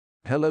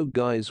Hello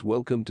guys,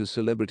 welcome to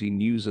Celebrity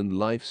News and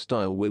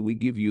Lifestyle, where we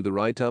give you the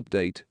right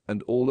update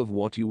and all of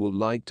what you will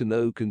like to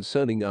know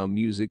concerning our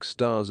music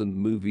stars and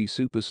movie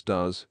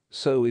superstars.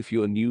 So if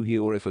you're new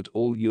here or if at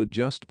all you're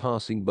just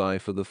passing by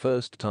for the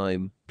first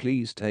time,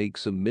 please take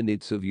some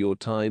minutes of your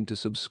time to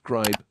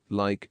subscribe,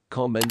 like,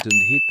 comment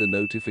and hit the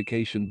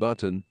notification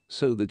button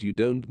so that you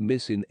don't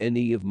miss in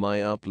any of my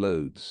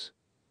uploads.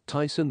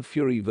 Tyson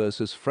Fury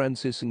vs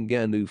Francis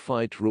Ngannou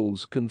fight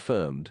rules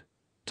confirmed.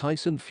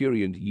 Tyson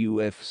Fury and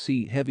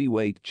UFC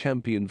heavyweight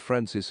champion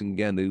Francis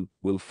Ngannou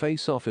will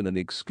face off in an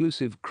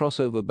exclusive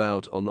crossover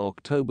bout on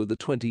October the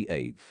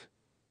 28th.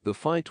 The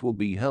fight will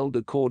be held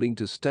according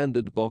to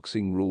standard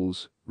boxing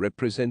rules,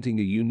 representing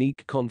a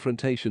unique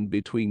confrontation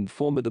between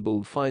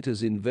formidable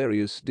fighters in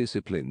various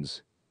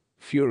disciplines.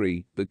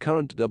 Fury, the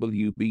current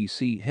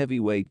WBC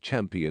heavyweight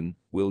champion,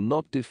 will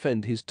not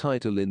defend his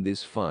title in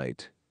this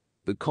fight.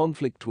 The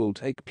conflict will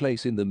take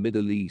place in the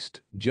Middle East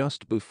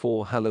just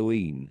before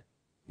Halloween.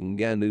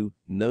 Ngannou,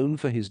 known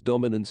for his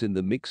dominance in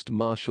the mixed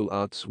martial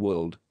arts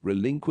world,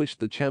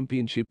 relinquished the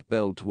championship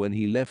belt when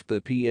he left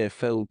the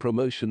PFL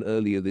promotion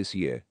earlier this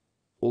year.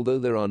 Although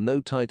there are no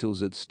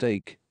titles at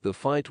stake, the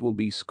fight will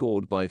be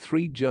scored by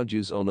 3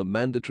 judges on a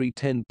mandatory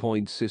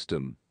 10-point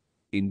system.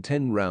 In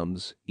 10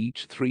 rounds,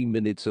 each 3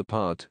 minutes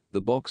apart,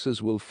 the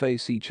boxers will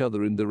face each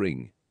other in the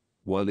ring.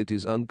 While it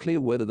is unclear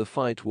whether the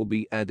fight will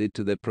be added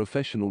to their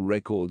professional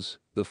records,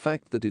 the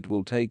fact that it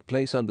will take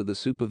place under the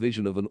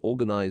supervision of an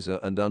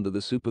organizer and under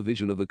the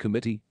supervision of a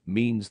committee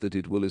means that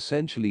it will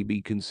essentially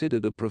be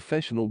considered a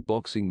professional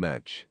boxing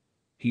match.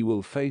 He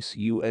will face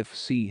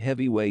UFC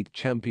heavyweight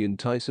champion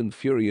Tyson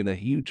Fury in a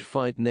huge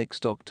fight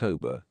next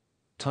October.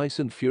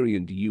 Tyson Fury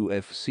and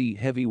UFC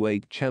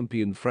heavyweight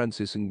champion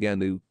Francis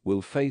Ngannou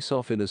will face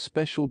off in a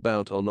special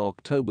bout on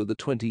October the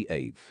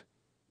 28th.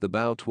 The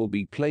bout will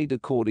be played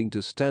according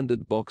to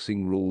standard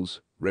boxing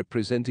rules,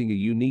 representing a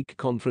unique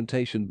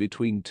confrontation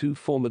between 2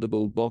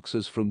 formidable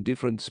boxers from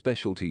different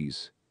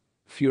specialties.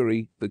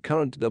 Fury, the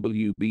current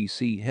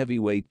WBC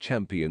heavyweight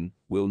champion,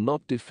 will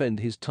not defend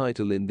his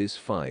title in this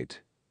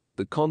fight.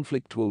 The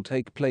conflict will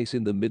take place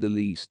in the Middle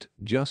East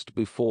just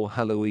before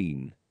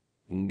Halloween.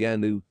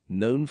 Ngannou,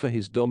 known for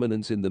his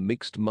dominance in the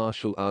mixed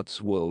martial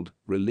arts world,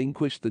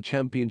 relinquished the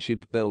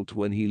championship belt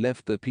when he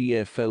left the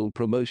PFL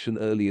promotion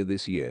earlier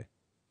this year.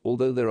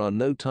 Although there are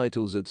no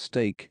titles at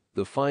stake,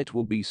 the fight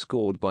will be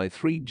scored by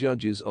 3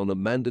 judges on a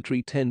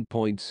mandatory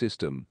 10-point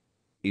system.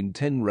 In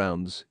 10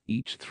 rounds,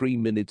 each 3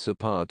 minutes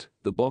apart,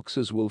 the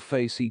boxers will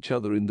face each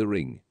other in the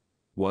ring.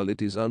 While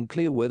it is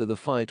unclear whether the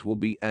fight will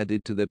be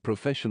added to their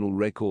professional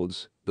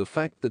records, the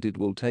fact that it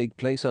will take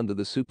place under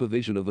the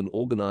supervision of an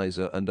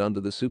organizer and under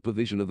the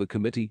supervision of a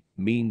committee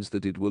means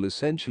that it will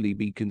essentially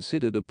be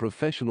considered a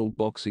professional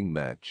boxing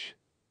match.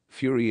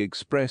 Fury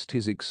expressed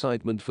his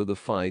excitement for the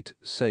fight,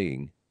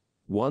 saying,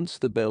 "Once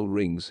the bell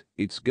rings,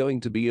 it's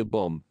going to be a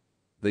bomb.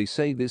 They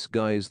say this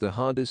guy is the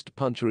hardest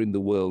puncher in the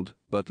world,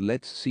 but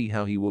let's see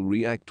how he will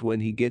react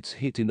when he gets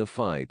hit in a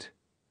fight.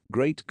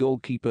 Great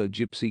goalkeeper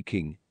Gypsy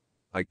King.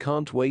 I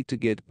can't wait to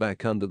get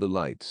back under the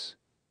lights.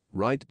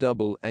 Right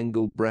double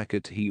angle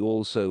bracket," he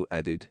also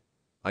added.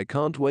 "I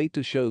can't wait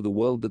to show the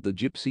world that the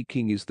Gypsy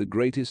King is the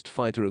greatest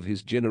fighter of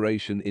his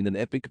generation in an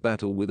epic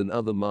battle with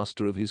another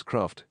master of his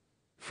craft."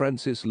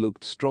 Francis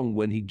looked strong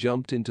when he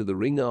jumped into the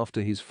ring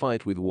after his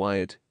fight with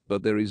Wyatt,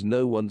 "But there is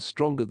no one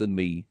stronger than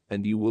me,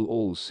 and you will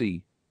all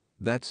see."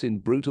 That's in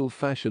brutal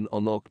fashion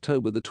on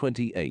October the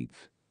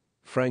 28th.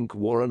 Frank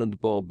Warren and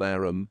Bob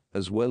Arum,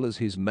 as well as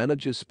his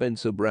manager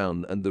Spencer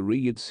Brown and the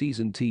Riyadh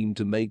season team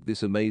to make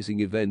this amazing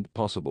event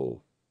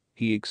possible.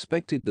 He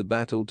expected the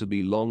battle to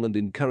be long and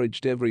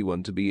encouraged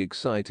everyone to be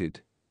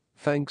excited.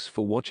 Thanks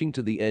for watching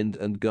to the end,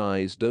 and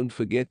guys, don't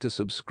forget to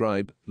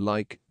subscribe,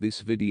 like this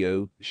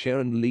video,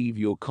 share and leave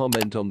your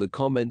comment on the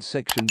comment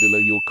section below.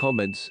 Your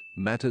comments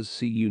matters.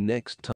 See you next time.